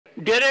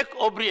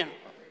Brien.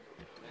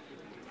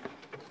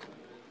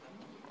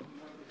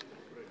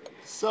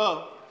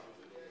 Sir,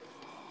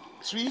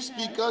 three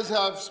speakers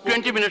have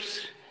spoken. 20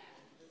 minutes.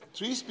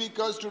 Three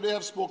speakers today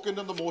have spoken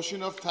on the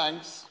motion of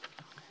thanks,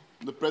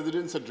 the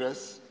President's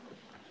address.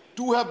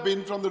 Two have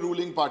been from the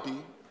ruling party.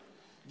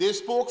 They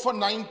spoke for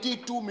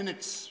 92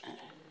 minutes.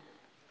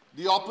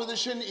 The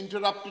opposition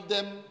interrupted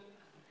them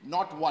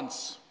not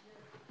once.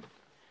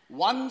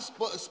 One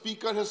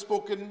speaker has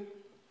spoken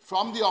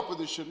from the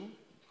opposition,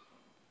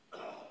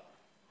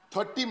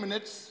 30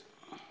 minutes.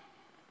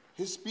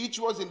 His speech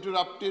was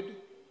interrupted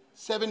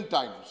 7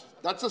 times.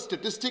 That's a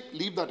statistic,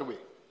 leave that away.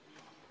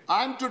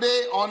 I'm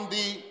today on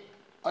the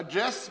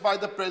address by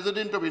the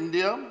President of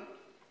India.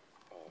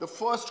 The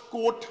first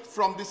quote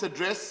from this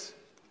address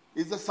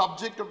is the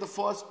subject of the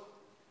first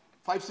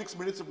 5-6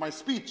 minutes of my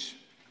speech.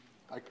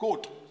 I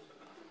quote,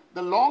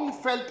 "The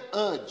long-felt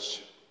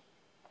urge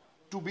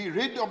to be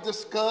rid of the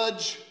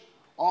scourge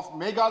of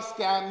mega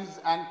scams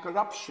and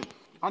corruption,"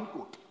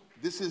 unquote.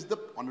 This is the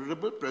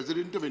Honorable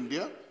President of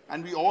India,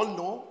 and we all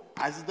know,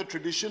 as is the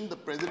tradition, the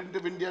President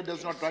of India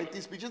does not write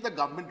these speeches, the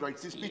government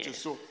writes these speeches.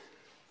 Yes. So,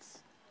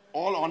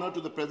 all honor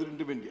to the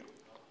President of India.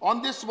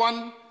 On this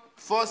one,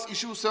 first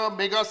issue, sir,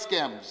 mega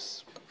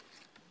scams.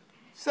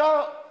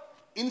 Sir,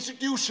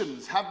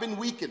 institutions have been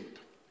weakened.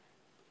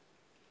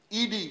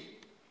 ED,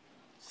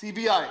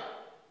 CBI,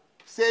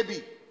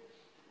 SEBI.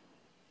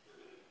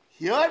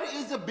 Here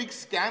is a big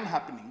scam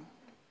happening.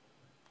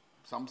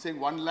 Some saying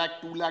 1 lakh,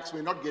 2 lakhs,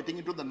 we're not getting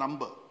into the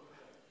number.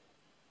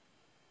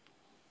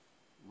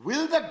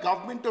 Will the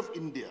government of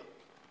India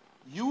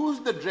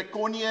use the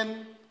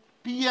draconian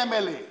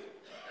PMLA,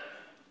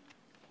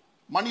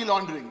 Money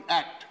Laundering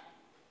Act?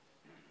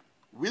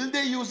 Will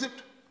they use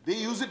it? They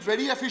use it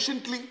very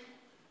efficiently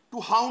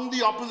to hound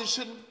the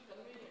opposition,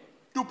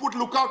 to put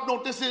lookout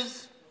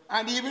notices,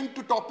 and even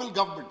to topple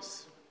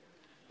governments.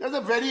 There's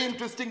a very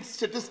interesting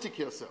statistic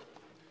here, sir.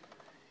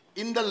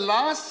 In the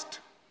last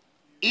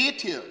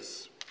 8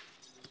 years,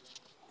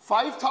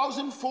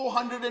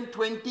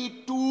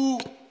 5,422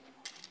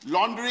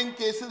 laundering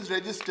cases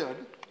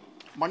registered,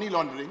 money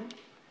laundering,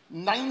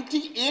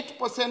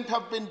 98%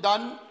 have been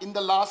done in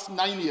the last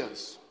 9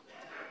 years.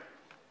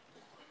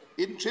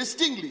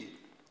 Interestingly,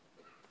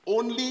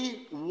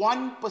 only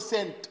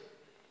 1%,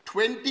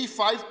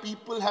 25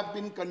 people have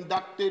been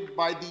conducted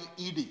by the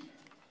ED.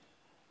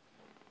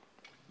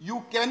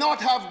 You cannot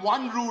have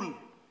one rule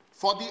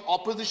for the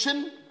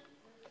opposition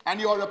and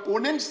your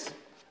opponents,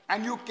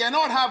 and you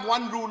cannot have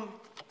one rule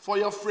for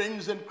your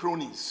friends and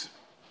cronies.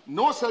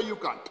 No, sir, you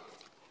can't.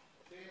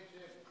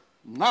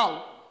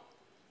 Now,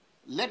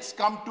 let's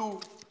come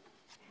to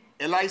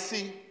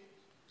LIC.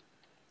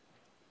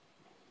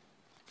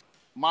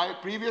 My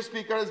previous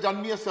speaker has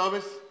done me a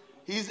service.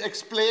 He's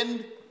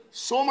explained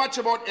so much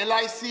about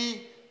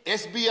LIC,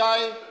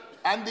 SBI,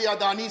 and the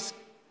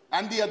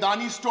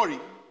Adani story,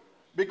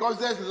 because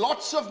there's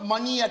lots of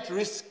money at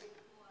risk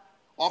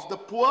of the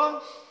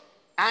poor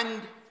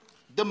and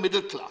the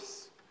middle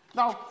class.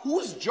 Now,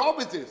 whose job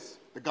is this?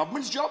 The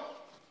government's job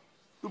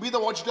to be the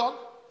watchdog,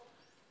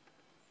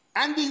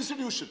 and the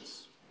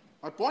institutions.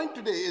 My point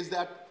today is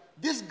that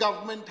this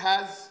government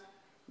has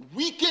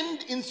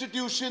weakened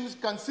institutions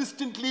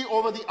consistently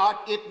over the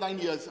 8-9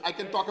 years. I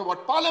can talk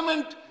about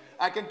Parliament,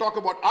 I can talk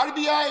about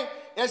RBI,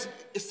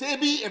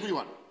 SEBI,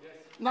 everyone. Yes.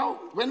 Now,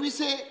 when we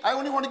say, I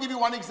only want to give you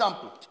one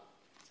example.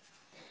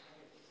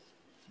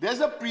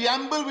 There's a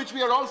preamble which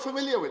we are all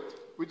familiar with,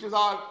 which is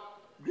our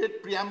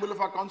great preamble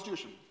of our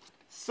constitution.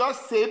 Sir,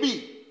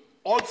 SEBI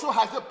also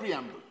has a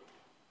preamble.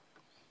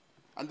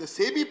 And the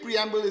SEBI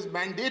preamble is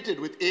mandated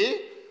with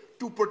A,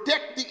 to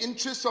protect the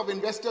interests of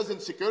investors in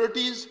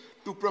securities,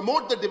 to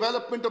promote the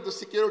development of the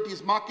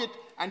securities market,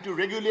 and to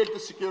regulate the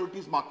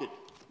securities market.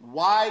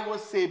 Why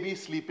was SEBI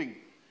sleeping?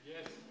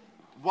 Yes.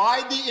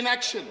 Why the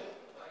inaction?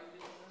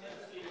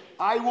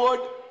 I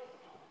would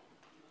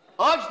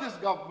urge this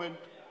government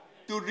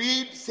to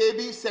read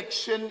SEBI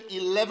section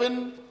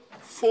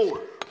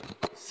 11.4.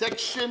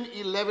 Section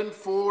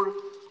 11.4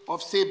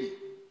 of SEBI.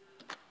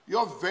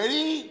 You're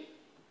very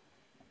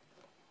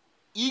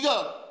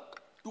eager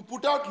to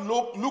put out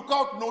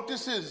lookout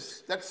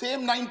notices, that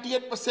same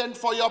 98%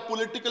 for your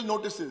political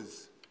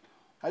notices.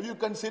 Have you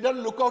considered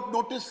lookout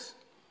notice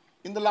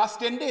in the last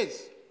 10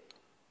 days?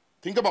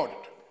 Think about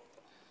it.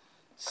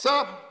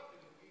 Sir,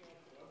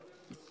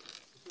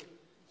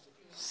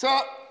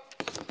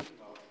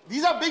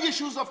 these are big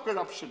issues of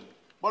corruption.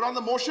 But on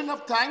the motion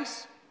of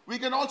thanks, we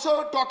can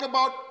also talk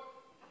about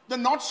the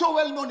not so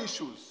well-known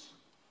issues.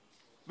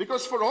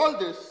 Because for all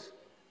this,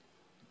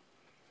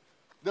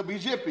 the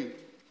BJP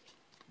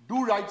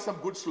do write some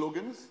good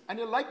slogans, and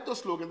you like those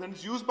slogans, and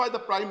it's used by the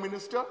Prime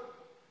Minister,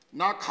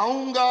 "Na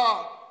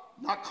khaunga,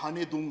 na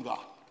khane dunga."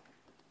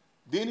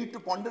 They need to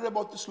ponder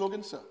about the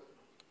slogan, sir.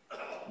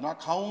 "Na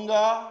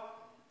khaunga,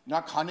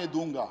 na khane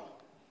dunga."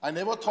 I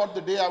never thought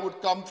the day I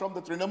would come from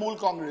the Trinamool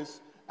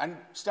Congress and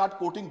start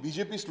quoting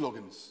BJP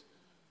slogans.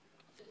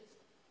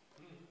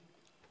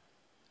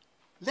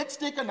 Let's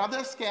take another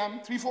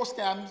scam, 3-4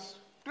 scams.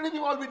 Today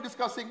we've all been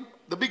discussing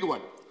the big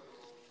one.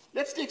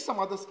 Let's take some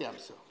other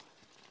scams, sir.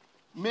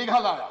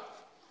 Meghalaya.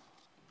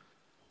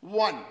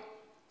 1.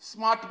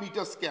 Smart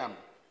meter scam.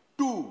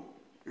 2.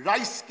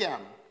 Rice scam.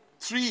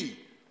 3.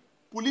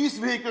 Police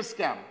vehicle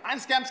scam.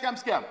 And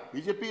scam.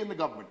 BJP in the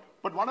government.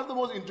 But one of the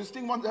most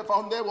interesting ones I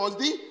found there was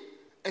the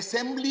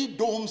Assembly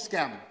Dome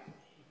scam.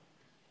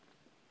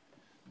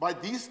 By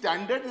these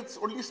standards, it's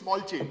only small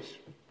change.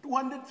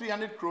 200,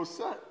 300 crores,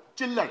 sir.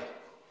 Chillar.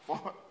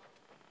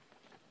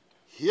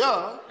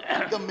 Here,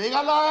 the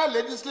Meghalaya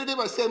Legislative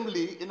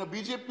Assembly in a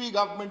BJP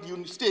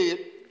government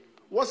state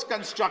was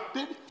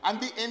constructed and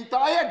the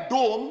entire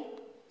dome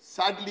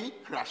sadly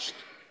crashed.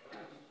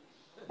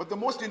 But the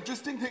most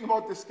interesting thing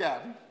about this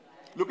scam,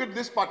 look at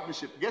this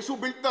partnership. Guess who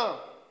built the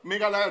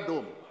Meghalaya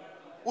dome?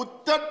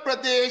 Uttar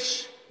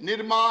Pradesh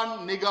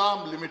Nirman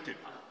Nigam Limited.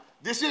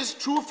 This is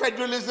true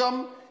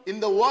federalism in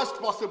the worst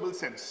possible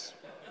sense.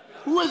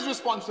 Who is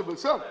responsible,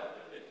 sir?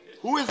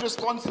 Who is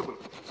responsible?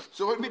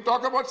 So when we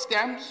talk about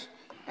scams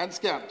and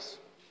scams,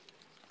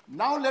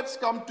 now let's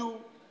come to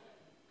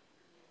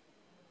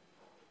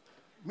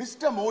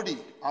Mr. Modi,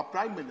 our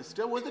Prime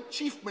Minister, was the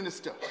Chief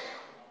Minister.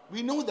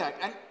 We know that.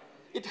 And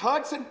it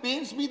hurts and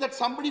pains me that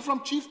somebody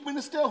from Chief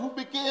Minister who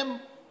became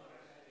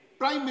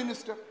Prime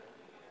Minister,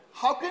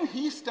 how can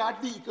he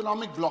start the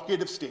economic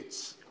blockade of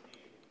states?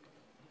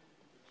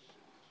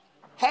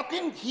 How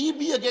can he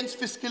be against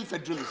fiscal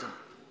federalism?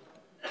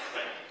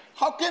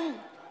 How can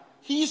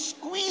he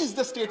squeeze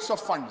the states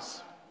of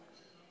funds?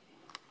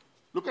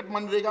 Look at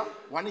Manrega,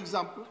 one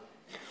example.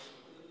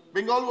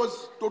 Bengal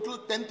was total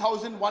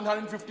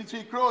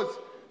 10,153 crores.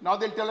 Now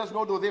they'll tell us,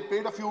 no, though, they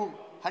paid a few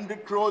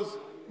hundred crores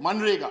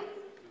Manrega.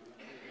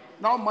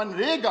 Now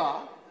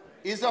Manrega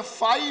is a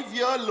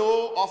 5-year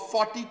low of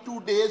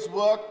 42 days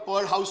work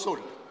per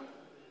household.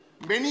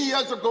 Many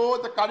years ago,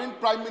 the current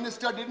Prime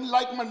Minister didn't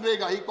like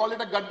Manrega. He called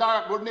it a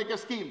Gadda Godneke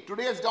scheme.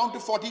 Today it's down to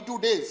 42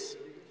 days.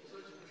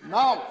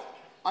 Now,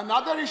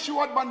 another issue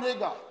at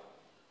Manrega.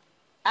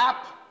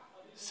 App.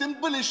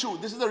 Simple issue.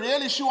 This is a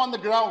real issue on the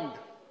ground.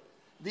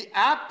 The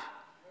app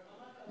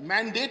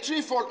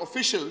mandatory for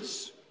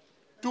officials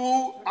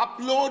to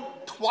upload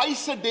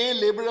twice a day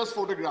laborers'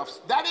 photographs.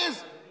 That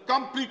is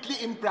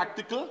completely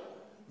impractical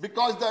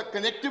because the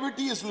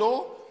connectivity is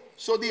low,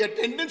 so the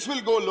attendance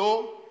will go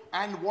low,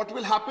 and what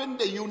will happen?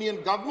 The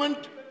union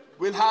government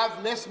will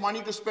have less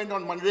money to spend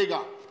on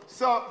Manrega.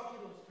 So,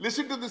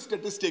 listen to this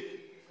statistic.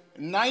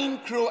 9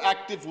 crore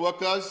active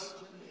workers.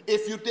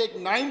 If you take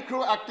 9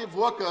 crore active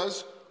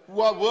workers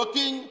who are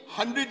working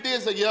 100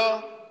 days a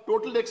year,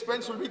 total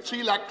expense will be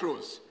 3 lakh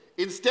crores.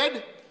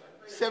 Instead,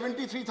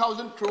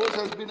 73,000 crores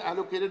has been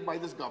allocated by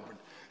this government.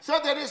 So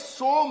there is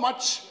so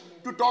much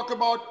to talk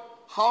about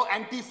how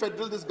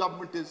anti-federal this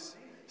government is.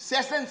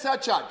 Cess and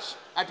surcharge.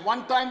 At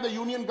one time, the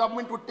union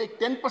government would take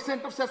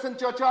 10% of cess and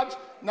surcharge.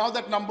 Now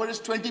that number is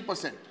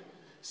 20%.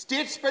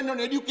 State spend on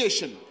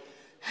education,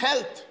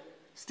 health.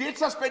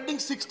 States are spending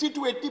 60 to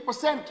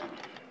 80%.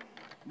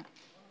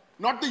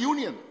 Not the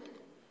union.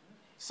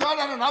 Sir,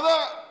 and another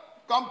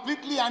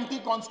completely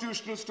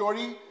anti-constitutional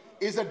story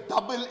is a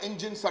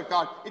double-engine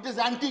sarkar. It is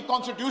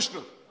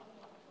anti-constitutional.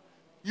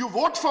 You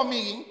vote for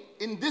me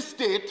in this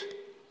state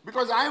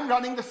because I am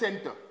running the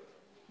center.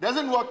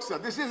 Doesn't work, sir.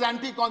 This is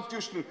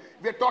anti-constitutional.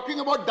 We are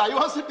talking about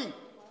diversity.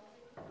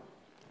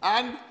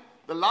 And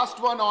the last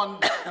one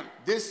on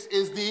this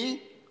is the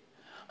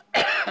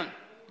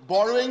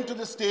borrowing to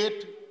the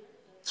state,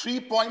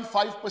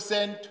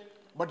 3.5%,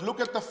 but look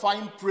at the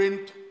fine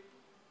print.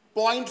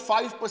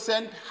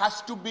 0.5%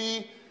 has to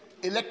be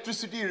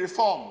electricity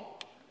reform.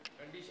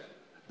 Condition.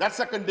 That's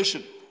a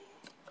condition.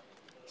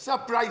 Sir,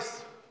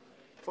 price.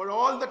 For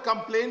all the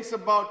complaints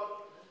about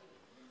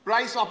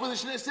price,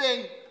 opposition is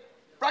saying,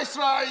 price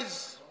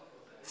rise.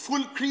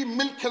 Full cream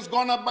milk has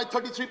gone up by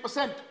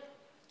 33%.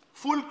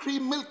 Full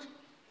cream milk.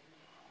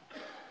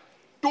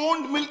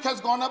 Toned milk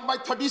has gone up by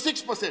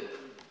 36%.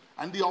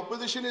 And the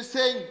opposition is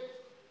saying,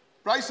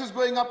 price is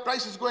going up,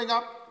 price is going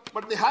up.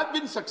 But they have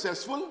been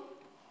successful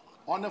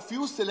on a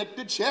few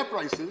selected share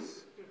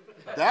prices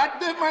that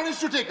they've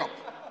managed to take up.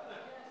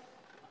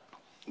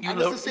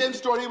 And it's the same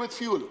story with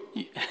fuel.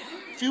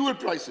 Fuel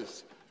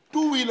prices,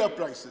 two-wheeler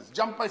prices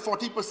jumped by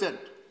 40%.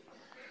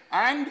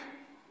 And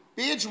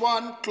page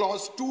 1,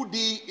 clause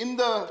 2D in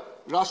the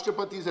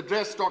Rashtrapati's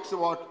address talks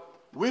about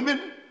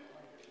women.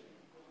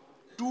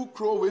 2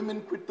 crore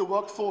women quit the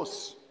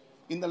workforce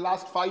in the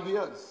last 5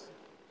 years.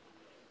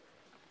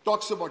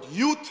 Talks about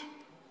youth.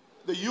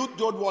 The youth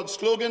don't want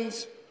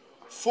slogans.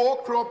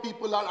 4 crore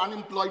people are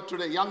unemployed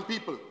today, young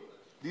people.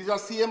 These are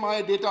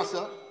CMI data,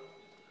 sir.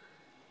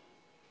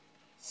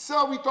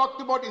 Sir, we talked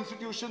about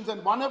institutions,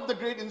 and one of the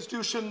great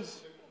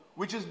institutions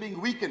which is being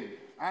weakened.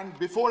 And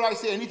before I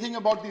say anything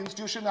about the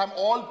institution, I'm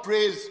all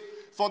praise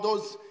for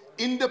those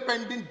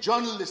independent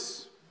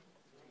journalists,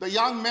 the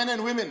young men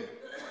and women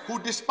who,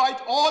 despite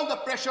all the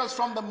pressures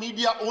from the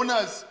media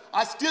owners,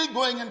 are still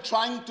going and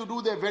trying to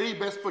do their very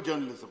best for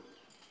journalism.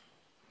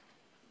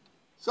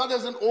 So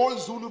there's an old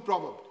Zulu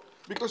proverb,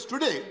 because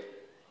today,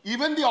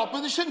 even the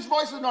opposition's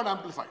voice is not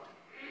amplified.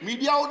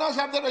 Media owners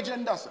have their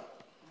agenda, sir.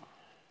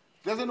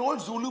 There's an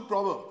old Zulu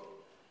proverb.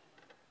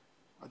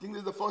 think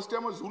this is the first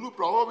time a Zulu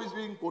proverb is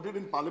being quoted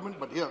in Parliament,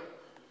 but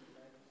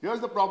here's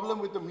the problem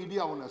with the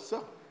media owners, sir.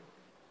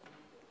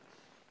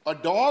 A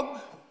dog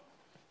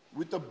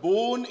with a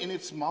bone in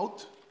its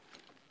mouth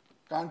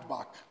can't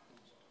bark.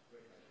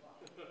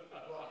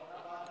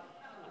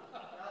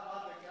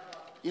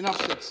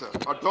 Enough said, sir.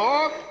 A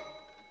dog...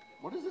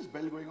 What is this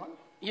bell going on?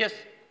 Yes,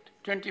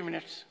 20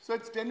 minutes. So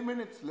it's 10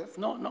 minutes left?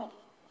 No, no.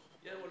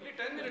 Yeah, only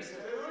 10 minutes.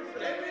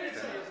 10 minutes.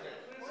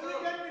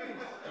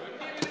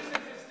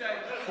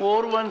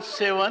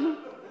 417.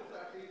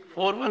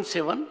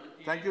 417.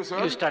 Thank you,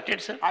 sir. You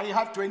started, sir? I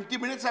have 20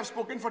 minutes. I've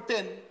spoken for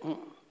 10.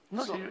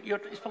 No, so,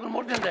 you've spoken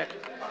more than that.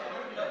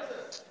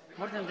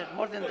 More than that,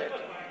 more than that.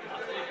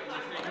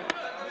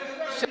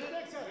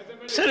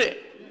 Sir,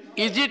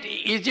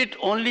 is it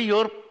only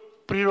your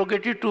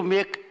prerogative to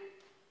make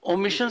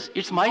omissions?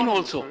 It's mine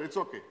also. Sir, it's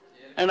okay.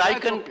 And no, I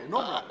can okay.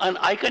 No and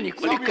I can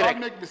equally sir, correct.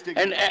 We all make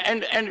mistakes.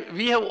 And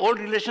we have old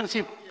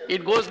relationship.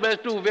 It goes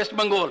back to West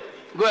Bengal.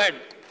 Go ahead.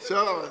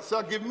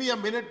 Sir, give me a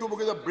minute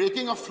because the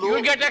breaking a flow. You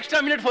will get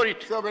extra minute for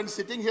it. Sir, when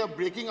sitting here,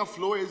 breaking a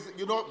flow is,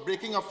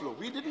 breaking a flow.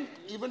 We didn't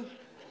even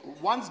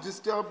once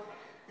disturb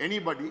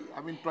anybody.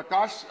 I mean,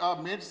 Prakash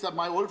made,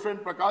 my old friend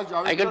Prakash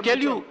Javed. I can tell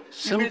you,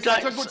 made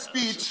such a good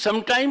speech.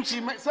 Sometimes,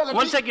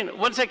 one second.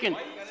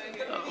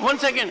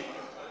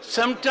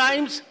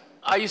 Sometimes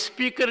a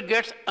speaker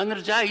gets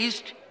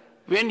energized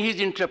when he is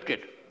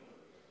interrupted.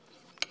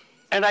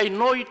 And I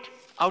know it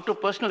out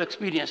of personal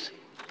experience.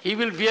 He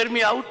will wear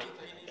me out.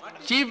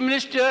 Chief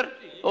Minister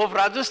of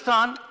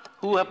Rajasthan,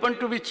 who happened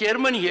to be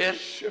chairman here,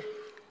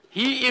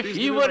 if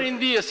he were in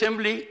the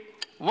assembly,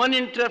 one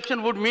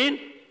interruption would mean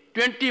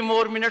 20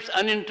 more minutes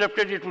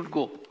uninterrupted it would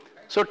go.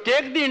 So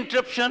take the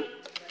interruption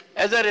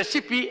as a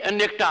recipe and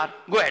nectar.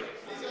 Go ahead.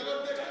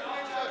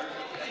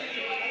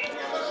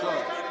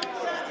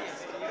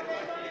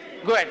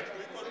 Go ahead.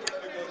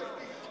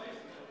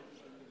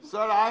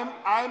 Sir,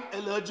 I'm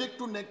allergic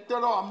to nectar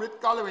or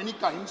amritkal of any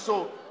kind.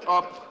 So,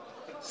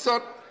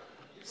 sir,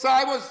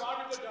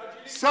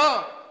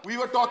 we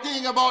were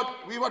talking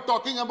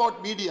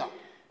about media,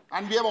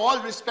 and we have all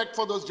respect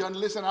for those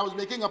journalists. And I was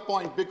making a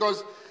point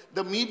because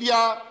the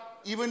media,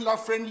 even a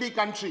friendly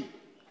country,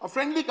 a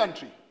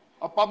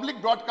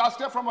public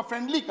broadcaster from a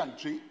friendly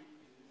country,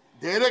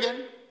 there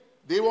again,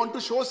 they want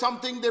to show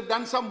something. They've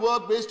done some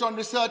work based on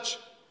research.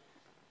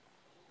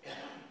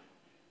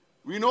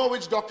 We know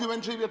which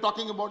documentary we are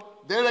talking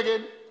about. There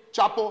again,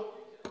 Chapo.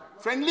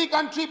 Friendly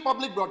country,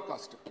 public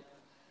broadcaster.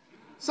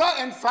 Sir,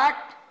 in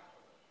fact,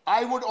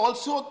 I would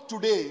also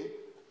today,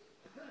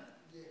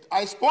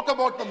 I spoke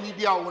about the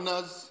media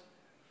owners.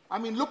 I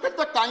mean, look at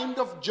the kind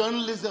of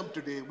journalism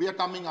today we are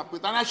coming up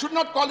with. And I should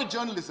not call it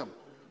journalism.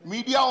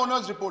 Media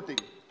owners reporting.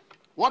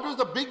 What was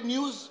the big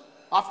news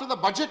after the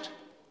budget?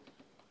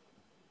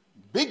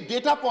 Big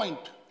data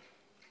point.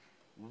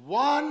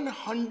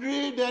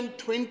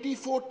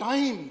 124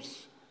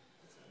 times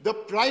the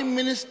Prime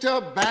Minister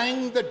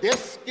banged the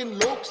desk in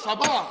Lok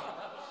Sabha.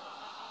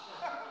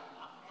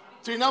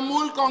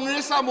 Trinamool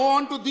Congress are more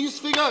on to these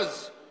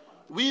figures.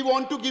 We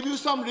want to give you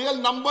some real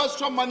numbers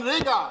from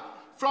Manrega,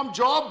 from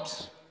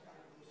jobs,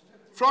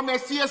 from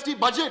SC/ST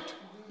budget.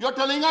 You're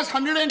telling us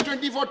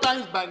 124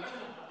 times banged.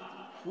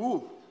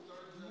 Ooh.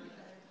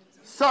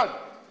 Sir,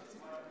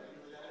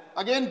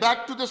 again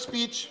back to the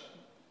speech.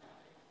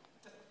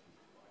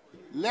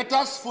 Let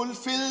us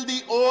fulfill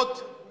the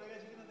oath.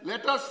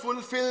 Let us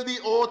fulfill the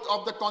oath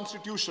of the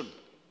Constitution.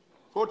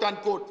 Quote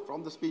unquote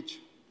from the speech.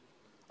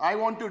 I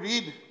want to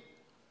read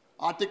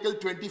Article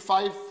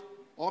 25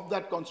 of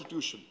that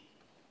Constitution.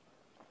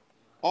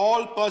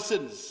 All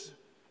persons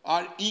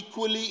are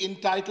equally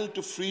entitled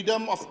to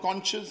freedom of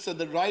conscience and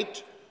the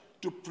right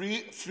to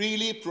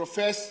freely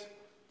profess,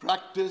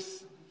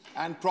 practice,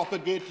 and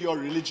propagate your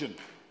religion.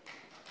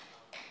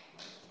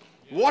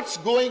 What's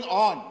going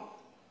on?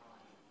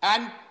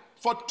 And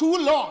for too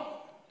long,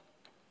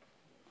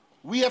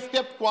 we have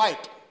kept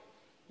quiet.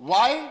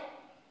 Why?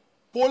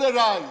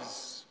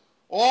 Polarize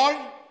or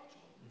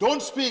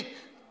don't speak.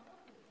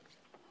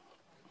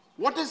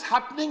 What is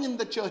happening in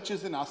the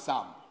churches in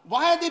Assam?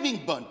 Why are they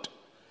being burnt?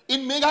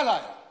 In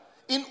Meghalaya,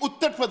 in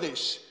Uttar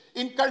Pradesh,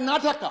 in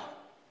Karnataka,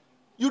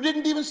 you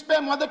didn't even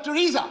spare Mother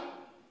Teresa.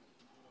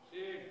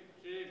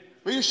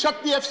 When you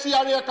shut the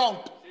FCRA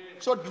account.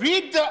 So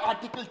read the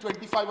Article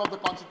 25 of the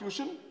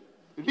Constitution.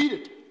 Read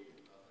it.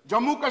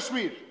 Jammu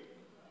Kashmir,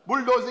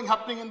 bulldozing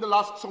happening in the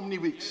last so many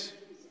weeks.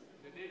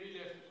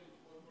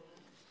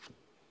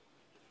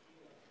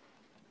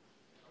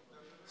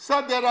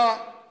 Sir, there are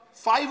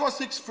 5 or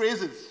 6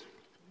 phrases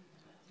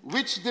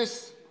which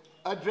this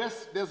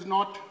address does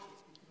not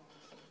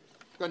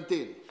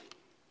contain.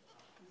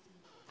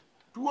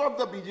 2 of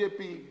the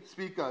BJP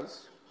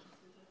speakers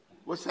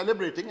were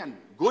celebrating, and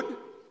good.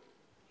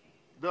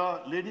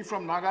 The lady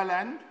from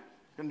Nagaland,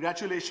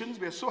 congratulations.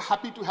 We are so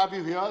happy to have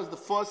you here as the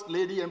first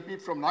lady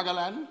MP from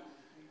Nagaland.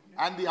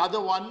 And the other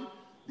one,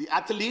 the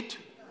athlete,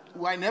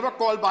 who I never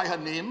call by her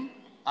name.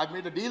 I've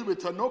made a deal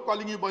with her, no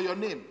calling you by your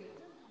name.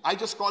 I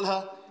just call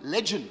her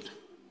legend,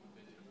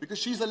 because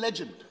she's a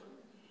legend.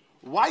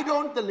 Why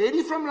don't the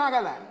lady from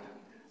Nagaland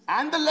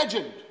and the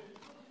legend,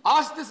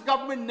 ask this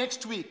government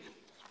next week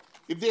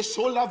if they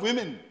so love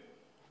women,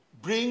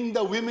 bring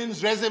the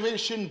women's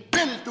reservation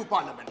bill to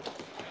Parliament.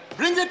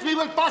 Bring it, we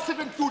will pass it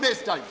in 2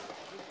 days' time.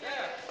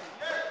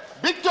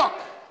 Big talk.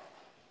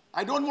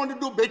 I don't want to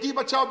do Beti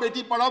Bachao,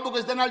 Beti Padhao,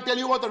 because then I'll tell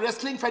you about the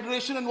Wrestling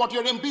Federation and what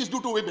your MPs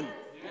do to women.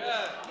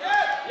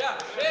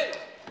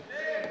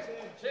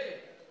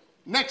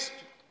 Next,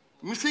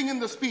 missing in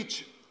the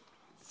speech,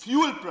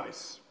 fuel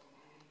price.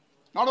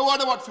 Not a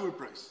word about fuel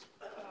price.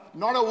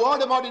 Not a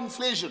word about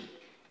inflation.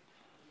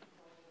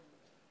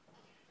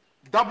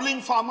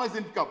 Doubling farmers'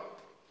 income.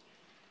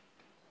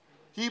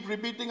 Keep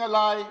repeating a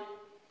lie.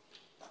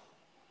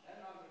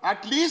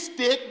 At least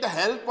take the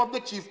help of the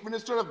Chief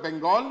Minister of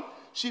Bengal.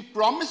 She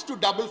promised to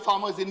double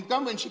farmers'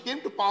 income. When she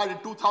came to power in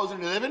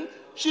 2011,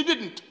 she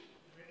didn't.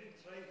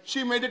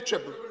 She made it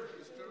triple.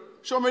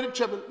 She made it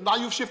triple. Now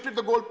you've shifted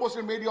the goalpost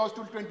and made yours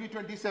till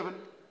 2027.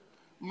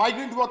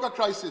 Migrant worker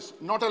crisis,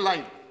 not a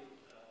line.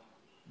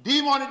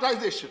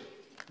 Demonetization.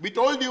 We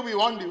told you, we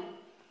warned you.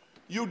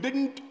 You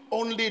didn't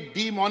only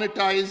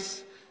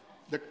demonetize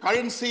the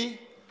currency,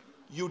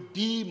 you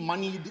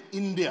de-moneyed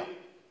India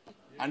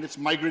and its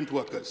migrant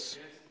workers.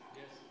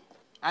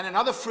 And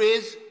another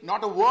phrase,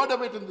 not a word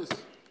of it in this.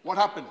 What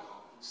happened?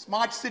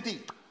 Smart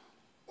city.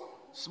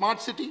 Smart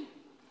city,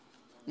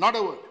 not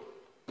a word.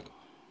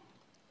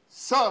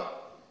 Sir,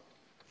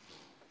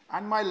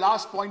 and my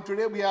last point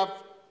today, we have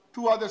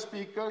two other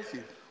speakers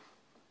here.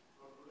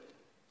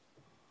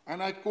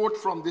 And I quote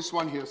from this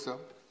one here, sir.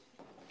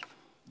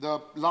 The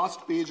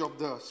last page of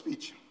the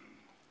speech.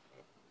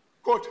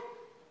 Quote,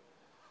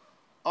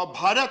 a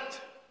Bharat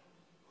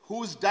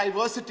whose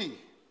diversity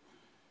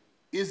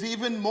is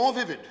even more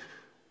vivid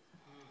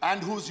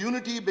and whose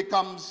unity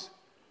becomes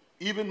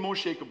even more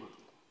shakable.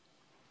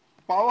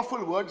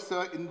 Powerful words,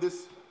 sir, in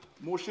this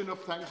motion of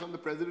thanks on the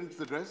President's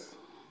address.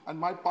 And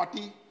my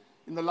party,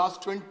 in the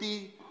last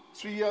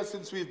 23 years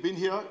since we've been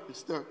here,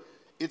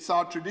 it's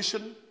our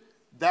tradition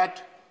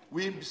that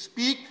we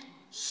speak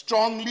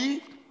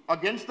strongly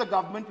against the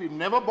government. We've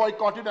never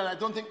boycotted, and I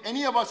don't think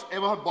any of us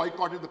ever have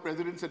boycotted the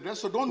President's address,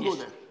 so don't go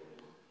there.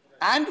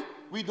 And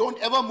we don't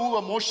ever move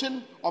a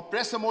motion or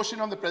press a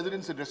motion on the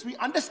President's address. We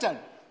understand.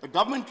 The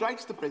government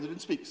writes, the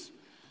President speaks.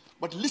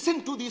 But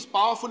listen to these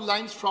powerful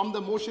lines from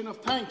the motion of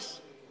thanks.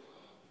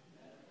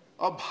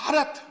 A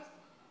Bharat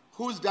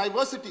whose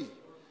diversity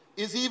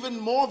is even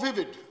more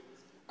vivid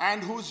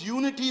and whose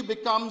unity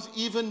becomes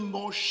even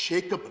more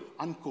shakable,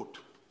 unquote.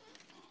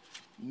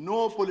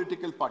 No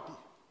political party,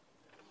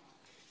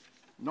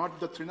 not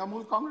the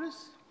Trinamool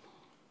Congress,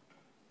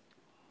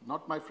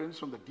 not my friends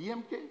from the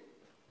DMK,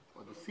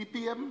 or the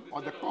CPM,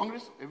 or the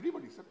Congress,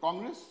 everybody, sir,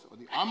 Congress, or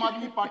the Aam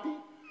Aadmi Party,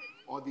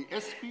 or the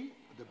SP,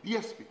 or the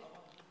BSP.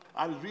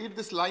 I'll read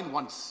this line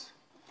once.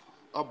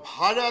 A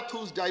Bharat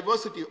whose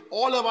diversity,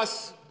 all of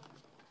us,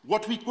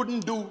 what we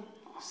couldn't do,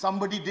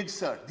 somebody did,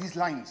 sir, these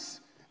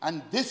lines.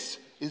 And this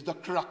is the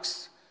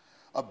crux.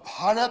 A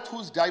Bharat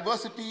whose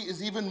diversity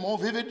is even more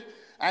vivid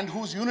and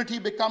whose unity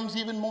becomes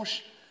even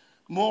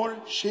more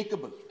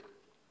shakable.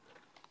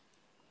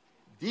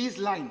 These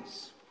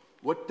lines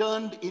were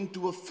turned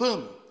into a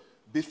film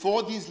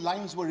before these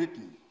lines were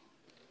written.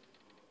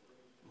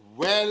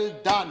 Well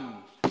done,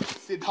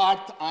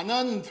 Siddharth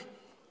Anand.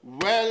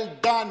 Well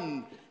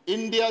done,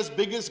 India's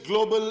biggest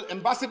global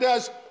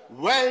ambassadors.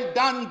 Well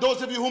done,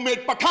 those of you who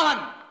made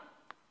Pathaan.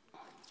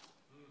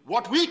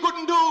 What we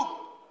couldn't do,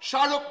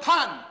 Shahrukh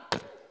Khan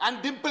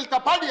and Dimple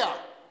Kapadia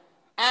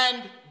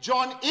and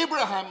John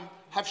Abraham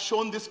have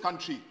shown this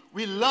country.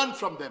 We learn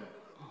from them.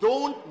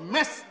 Don't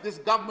mess this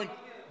government.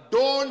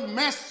 Don't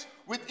mess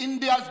with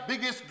India's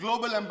biggest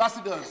global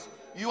ambassadors.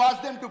 You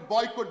asked them to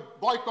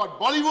boycott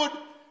Bollywood.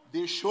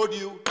 They showed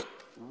you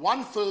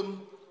one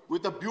film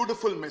with a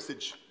beautiful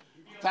message.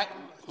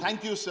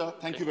 Thank you, sir.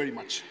 Thank you very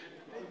much.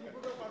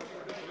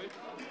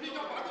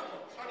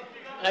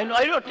 I know.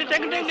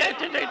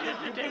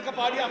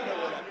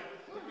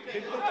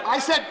 I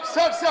said,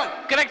 sir.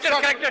 Corrected.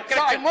 Sir,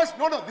 I must,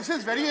 no, this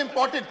is very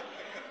important.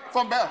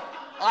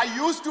 I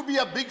used to be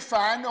a big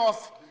fan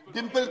of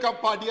Dimple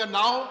Kapadia.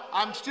 Now,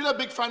 I'm still a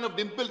big fan of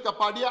Dimple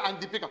Kapadia and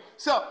Deepika.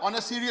 Sir, on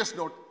a serious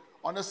note,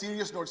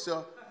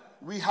 sir,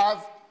 we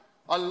have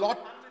a lot,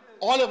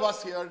 all of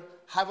us here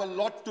have a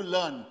lot to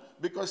learn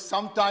because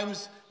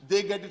sometimes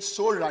they get it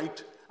so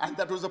right, and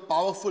that was a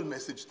powerful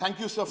message. Thank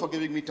you, sir, for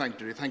giving me time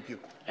today. Thank you.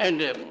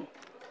 And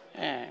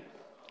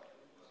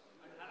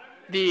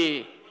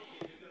the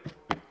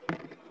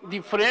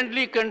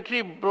friendly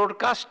country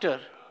broadcaster,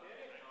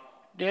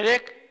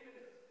 Derek,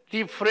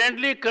 the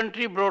friendly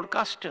country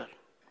broadcaster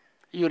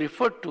you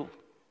referred to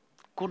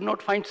could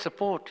not find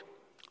support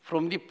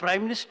from the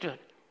Prime Minister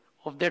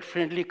of that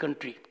friendly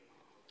country,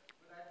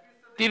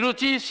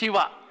 Tiruchi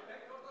Siva.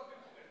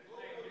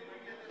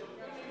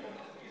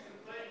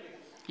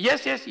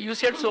 Yes, you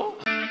said so.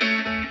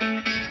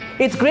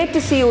 It's great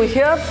to see you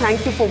here.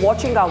 Thank you for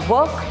watching our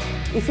work.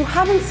 If you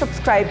haven't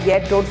subscribed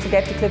yet, don't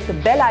forget to click the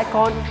bell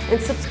icon and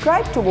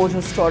subscribe to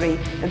Mojo Story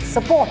and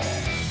support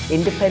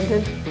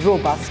independent,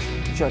 robust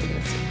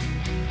journalism.